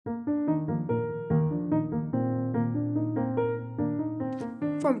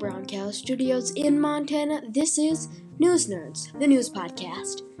From Brown Cow Studios in Montana, this is News Nerds, the news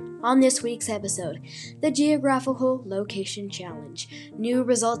podcast. On this week's episode, the Geographical Location Challenge. New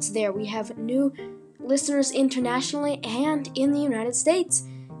results there. We have new listeners internationally and in the United States.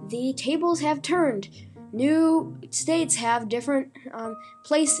 The tables have turned. New states have different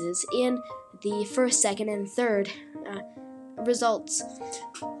places in the first, second, and third results.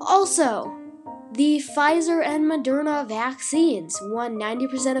 Also, the Pfizer and Moderna vaccines, one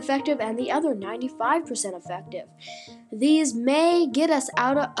 90% effective and the other 95% effective. These may get us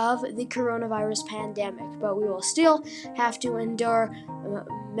out of the coronavirus pandemic, but we will still have to endure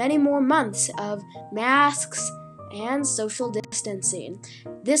many more months of masks and social distancing.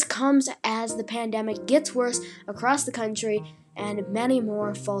 This comes as the pandemic gets worse across the country and many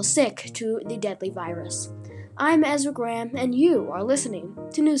more fall sick to the deadly virus. I'm Ezra Graham, and you are listening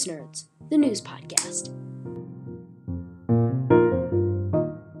to News Nerds, the news podcast.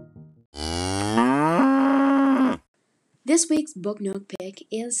 This week's book nook pick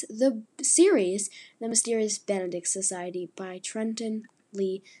is the series The Mysterious Benedict Society by Trenton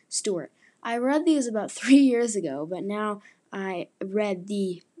Lee Stewart. I read these about 3 years ago, but now I read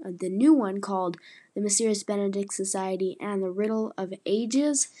the new one called The Mysterious Benedict Society and the Riddle of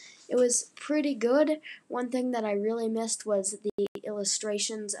Ages. It was pretty good. One thing that I really missed was the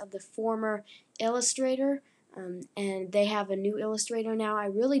illustrations of the former illustrator, and they have a new illustrator now. I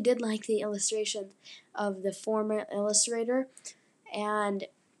really did like the illustration of the former illustrator, and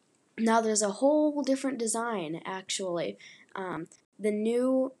now there's a whole different design, actually. The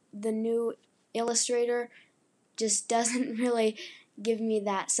new illustrator just doesn't really give me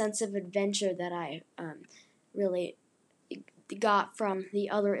that sense of adventure that I really got from the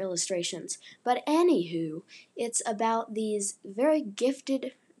other illustrations. But anywho, it's about these very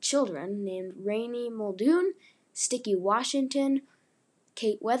gifted children named Rainey Muldoon, Sticky Washington,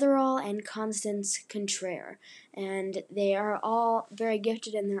 Kate Weatherall, and Constance Contraire. And they are all very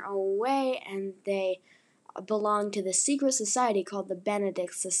gifted in their own way, and they belong to the secret society called the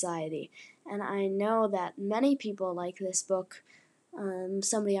Benedict Society. And I know that many people like this book.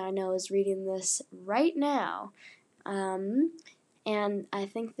 Somebody I know is reading this right now. And I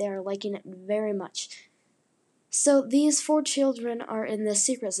think they're liking it very much. So these 4 children are in the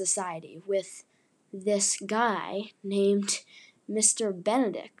secret society with this guy named Mr.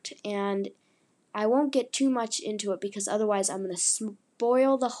 Benedict, and I won't get too much into it because otherwise I'm going to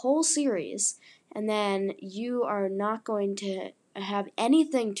spoil the whole series, and then you are not going to have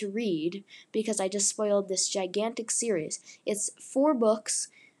anything to read because I just spoiled this gigantic series. It's 4 books.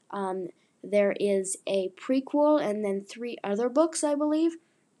 There is a prequel and then 3 other books, I believe.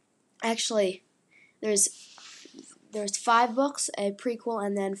 Actually, there's 5 books, a prequel,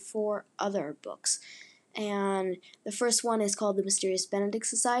 and then 4 other books. And the first one is called The Mysterious Benedict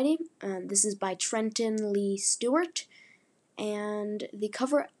Society. This is by Trenton Lee Stewart. And the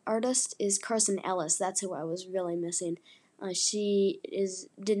cover artist is Carson Ellis. That's who I was really missing. She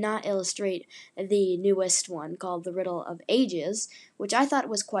did not illustrate the newest one called The Riddle of Ages, which I thought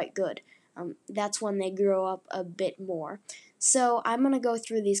was quite good. That's when they grow up a bit more. So I'm going to go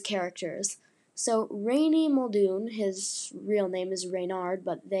through these characters. So Rainey Muldoon, his real name is Reynard,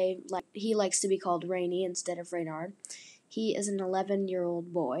 but he likes to be called Rainey instead of Reynard. He is an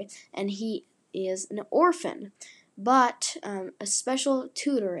 11-year-old boy, and he is an orphan. But a special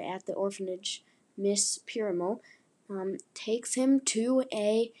tutor at the orphanage, Miss Piramo, takes him to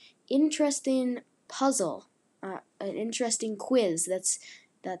a interesting puzzle, an interesting quiz.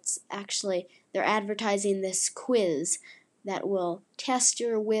 That's actually, they're advertising this quiz that will test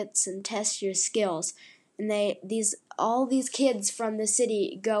your wits and test your skills. And all these kids from the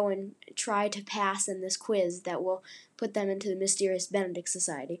city go and try to pass in this quiz that will put them into the Mysterious Benedict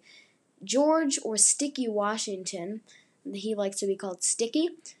Society. George, or Sticky Washington, he likes to be called Sticky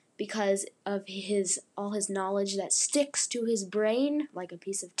because of all his knowledge that sticks to his brain like a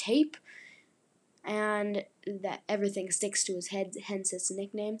piece of tape, and that everything sticks to his head, hence its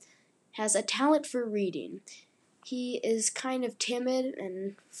nickname, has a talent for reading. He is kind of timid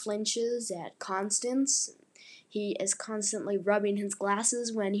and flinches at Constance. He is constantly rubbing his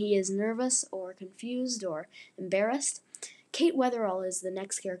glasses when he is nervous or confused or embarrassed. Kate Weatherall is the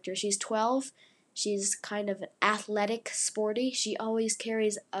next character. She's 12. She's kind of athletic, sporty. She always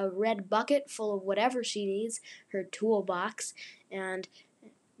carries a red bucket full of whatever she needs, her toolbox, and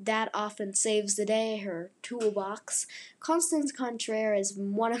that often saves the day, her toolbox. Constance Contraire is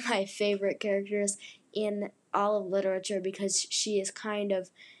one of my favorite characters in all of literature because she is kind of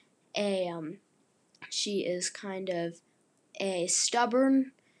a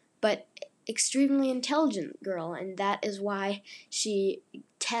stubborn but extremely intelligent girl, and that is why she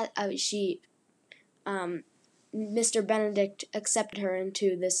Mr. Benedict accepted her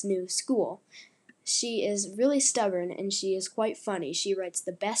into this new school. She is really stubborn and she is quite funny. She writes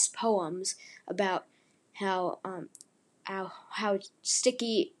the best poems about how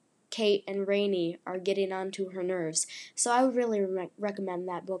sticky Kate and Rainey are getting onto her nerves. So I would really recommend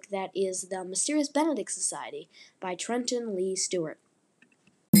that book. That is The Mysterious Benedict Society by Trenton Lee Stewart.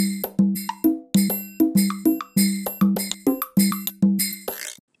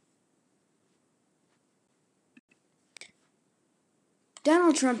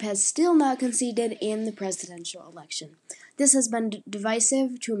 Donald Trump has still not conceded in the presidential election. This has been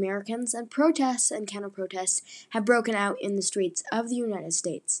divisive to Americans, and protests and counter-protests have broken out in the streets of the United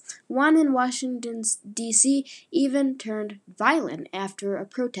States. One in Washington, D.C. even turned violent after a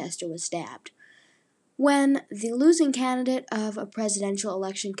protester was stabbed. When the losing candidate of a presidential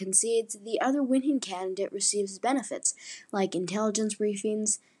election concedes, the other winning candidate receives benefits, like intelligence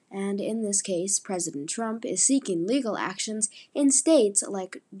briefings, and in this case, President Trump is seeking legal actions in states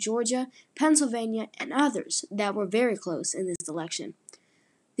like Georgia, Pennsylvania, and others that were very close in this election.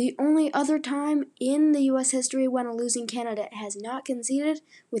 The only other time in the U.S. history when a losing candidate has not conceded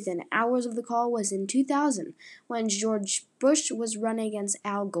within hours of the call was in 2000, when George Bush was running against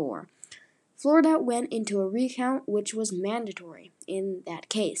Al Gore. Florida went into a recount, which was mandatory in that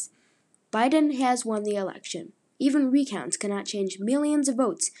case. Biden has won the election. Even recounts cannot change millions of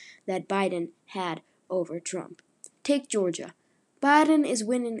votes that Biden had over Trump. Take Georgia. Biden is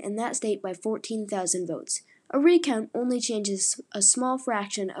winning in that state by 14,000 votes. A recount only changes a small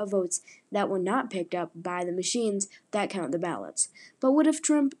fraction of votes that were not picked up by the machines that count the ballots. But what if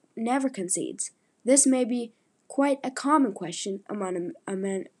Trump never concedes? This may be quite a common question among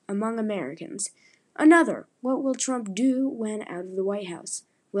Americans. Another, what will Trump do when out of the White House?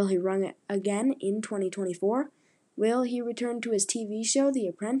 Will he run again in 2024? Will he return to his TV show, The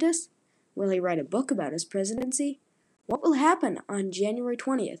Apprentice? Will he write a book about his presidency? What will happen on January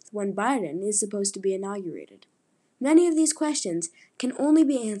 20th when Biden is supposed to be inaugurated? Many of these questions can only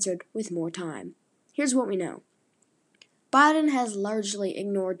be answered with more time. Here's what we know. Biden has largely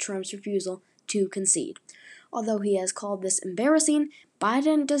ignored Trump's refusal to concede. Although he has called this embarrassing,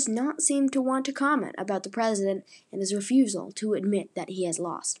 Biden does not seem to want to comment about the president and his refusal to admit that he has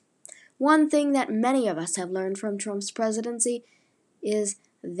lost. One thing that many of us have learned from Trump's presidency is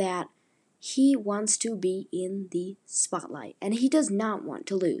that he wants to be in the spotlight, and he does not want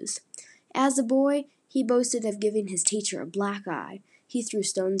to lose. As a boy, he boasted of giving his teacher a black eye. He threw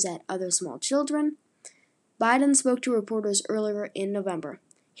stones at other small children. Biden spoke to reporters earlier in November.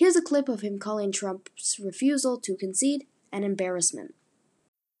 Here's a clip of him calling Trump's refusal to concede an embarrassment.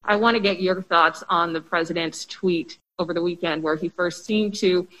 I want to get your thoughts on the president's tweet over the weekend where he first seemed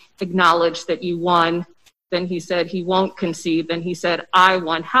to acknowledge that you won. Then he said he won't concede. Then he said, I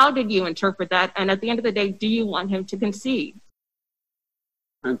won. How did you interpret that? And at the end of the day, do you want him to concede?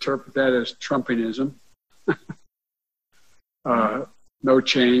 I interpret that as Trumpianism. No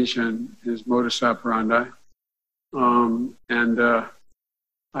change in his modus operandi.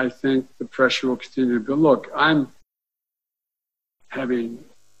 I think the pressure will continue to build. Look, I'm having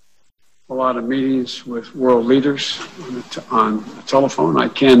a lot of meetings with world leaders on the telephone. I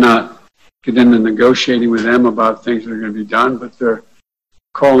cannot get into negotiating with them about things that are going to be done, but they're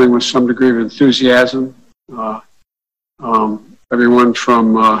calling with some degree of enthusiasm. Everyone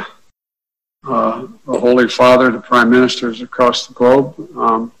from the Holy Father to prime ministers across the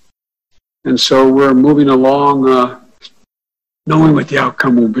globe. And so we're moving along knowing what the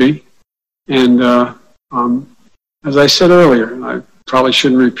outcome will be. And as I said earlier, I probably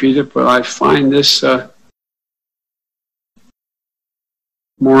shouldn't repeat it, but I find this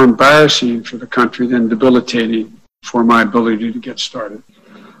more embarrassing for the country than debilitating for my ability to get started.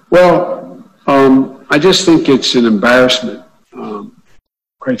 Well, I just think it's an embarrassment,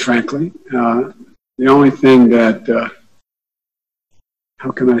 quite frankly. The only thing that,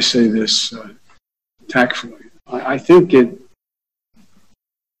 how can I say this tactfully? I think it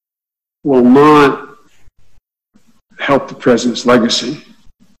will not help the president's legacy.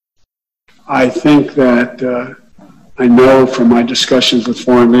 I think that I know from my discussions with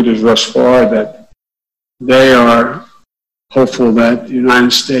foreign leaders thus far that they are hopeful that the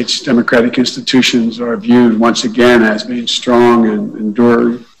United States democratic institutions are viewed once again as being strong and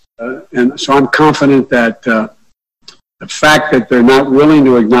enduring. And so I'm confident that the fact that they're not willing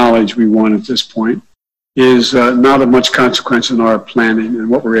to acknowledge we won at this point is not of much consequence in our planning and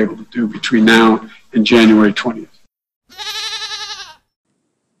what we're able to do between now and January 20th.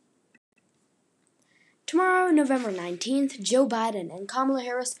 Tomorrow, November 19th, Joe Biden and Kamala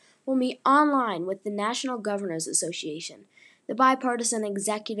Harris will meet online with the National Governors Association. The bipartisan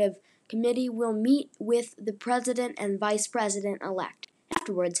executive committee will meet with the president and vice president-elect.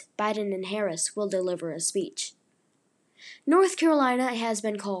 Afterwards, Biden and Harris will deliver a speech. North Carolina has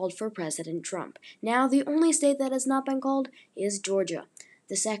been called for President Trump. Now, the only state that has not been called is Georgia.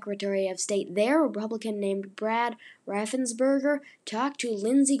 The Secretary of State there, a Republican named Brad Raffensperger, talked to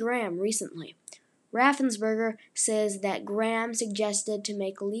Lindsey Graham recently. Raffensperger says that Graham suggested to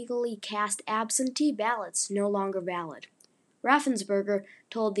make legally cast absentee ballots no longer valid. Raffensperger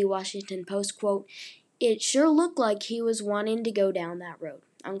told the Washington Post, quote, "It sure looked like he was wanting to go down that road,"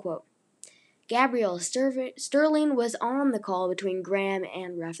 unquote. Gabriel Sterling was on the call between Graham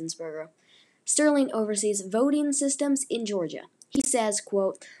and Raffensperger. Sterling oversees voting systems in Georgia. He says,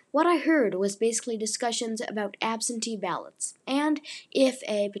 quote, "What I heard was basically discussions about absentee ballots, and if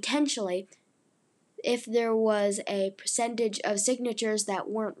there was a percentage of signatures that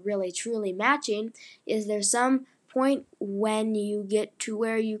weren't really truly matching, is there some point when you get to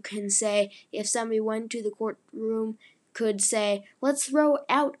where you can say, if somebody went to the courtroom, could say, let's throw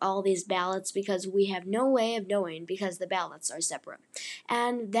out all these ballots because we have no way of knowing because the ballots are separate."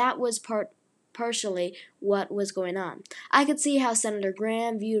 And that was partially what was going on. I could see how Senator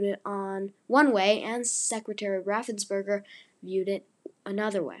Graham viewed it on one way and Secretary Raffensperger viewed it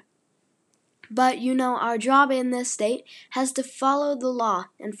another way. But, our job in this state has to follow the law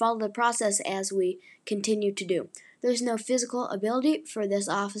and follow the process as we continue to do. There's no physical ability for this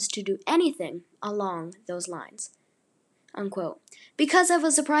office to do anything along those lines, unquote. Because of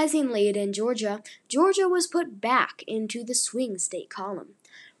a surprising lead in Georgia, Georgia was put back into the swing state column.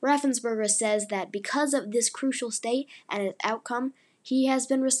 Raffensperger says that because of this crucial state and its outcome, he has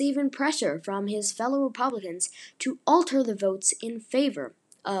been receiving pressure from his fellow Republicans to alter the votes in favor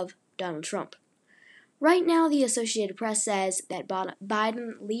of Donald Trump. Right now, the Associated Press says that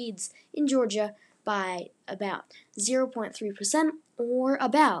Biden leads in Georgia by about 0.3% or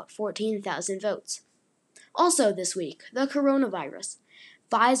about 14,000 votes. Also this week, the coronavirus.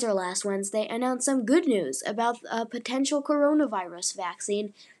 Pfizer last Wednesday announced some good news about a potential coronavirus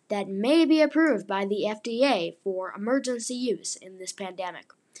vaccine that may be approved by the FDA for emergency use in this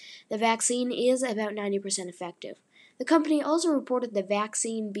pandemic. The vaccine is about 90% effective. The company also reported the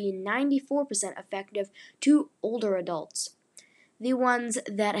vaccine being 94% effective to older adults, the ones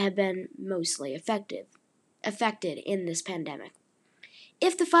that have been mostly affected in this pandemic.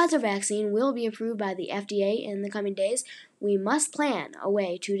 If the Pfizer vaccine will be approved by the FDA in the coming days, we must plan a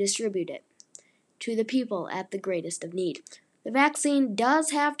way to distribute it to the people at the greatest of need. The vaccine does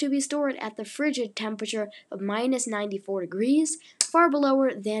have to be stored at the frigid temperature of minus 94 degrees, far below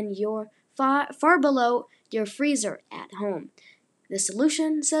your freezer at home. The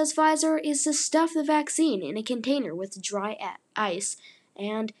solution, says Pfizer, is to stuff the vaccine in a container with dry ice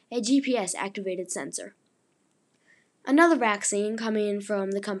and a GPS-activated sensor. Another vaccine coming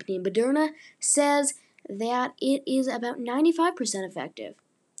from the company Moderna says that it is about 95% effective.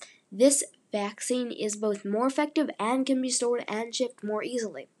 This vaccine is both more effective and can be stored and shipped more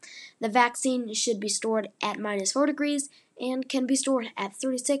easily. The vaccine should be stored at minus 4 degrees and can be stored at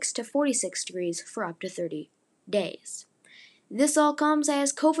 36 to 46 degrees for up to 30 days. This all comes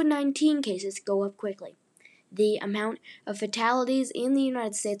as COVID-19 cases go up quickly. The amount of fatalities in the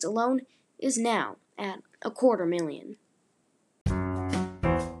United States alone is now at 250,000.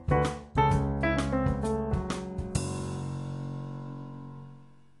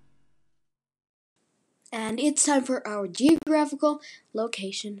 And it's time for our geographical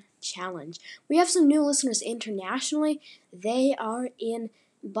location challenge. We have some new listeners internationally. They are in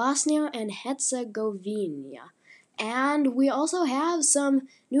Bosnia and Herzegovina. And we also have some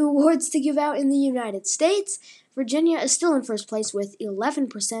new awards to give out in the United States. Virginia is still in first place with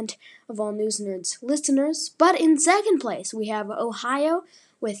 11% of all News Nerds listeners. But in second place, we have Ohio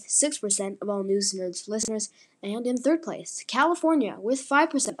with 6% of all News Nerds listeners. And in third place, California with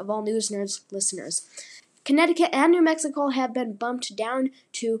 5% of all News Nerds listeners. Connecticut and New Mexico have been bumped down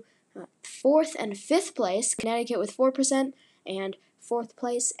to 4th and 5th place. Connecticut with 4% and 4th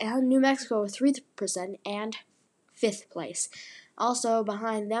place, and New Mexico with 3% and 5th place. Also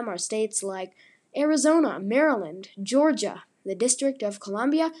behind them are states like Arizona, Maryland, Georgia, the District of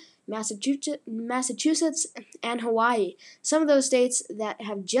Columbia, Massachusetts, and Hawaii. Some of those states that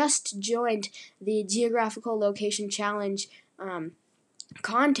have just joined the Geographical Location Challenge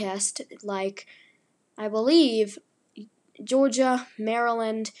contest, like, I believe, Georgia,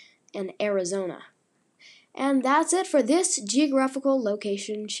 Maryland, and Arizona. And that's it for this Geographical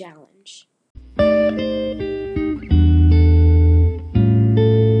Location Challenge.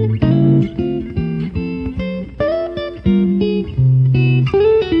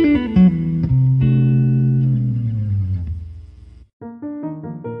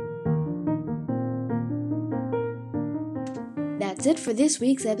 for this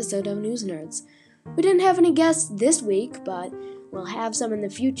week's episode of News Nerds. We didn't have any guests this week, but we'll have some in the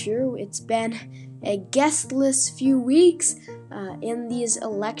future. It's been a guestless few weeks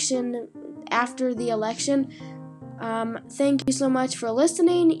after the election. Thank you so much for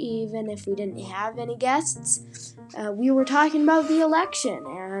listening, even if we didn't have any guests. We were talking about the election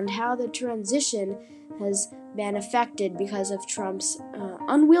and how the transition has been affected because of Trump's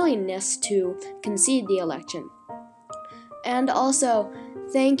unwillingness to concede the election. And also,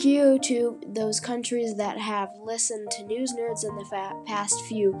 thank you to those countries that have listened to News Nerds in the past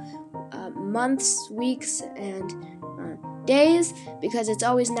few months, weeks, and days, because it's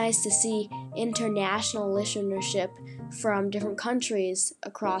always nice to see international listenership from different countries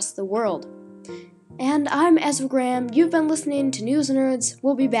across the world. And I'm Ezra Graham. You've been listening to News Nerds.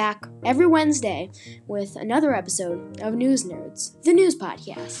 We'll be back every Wednesday with another episode of News Nerds, the news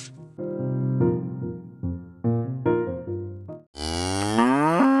podcast.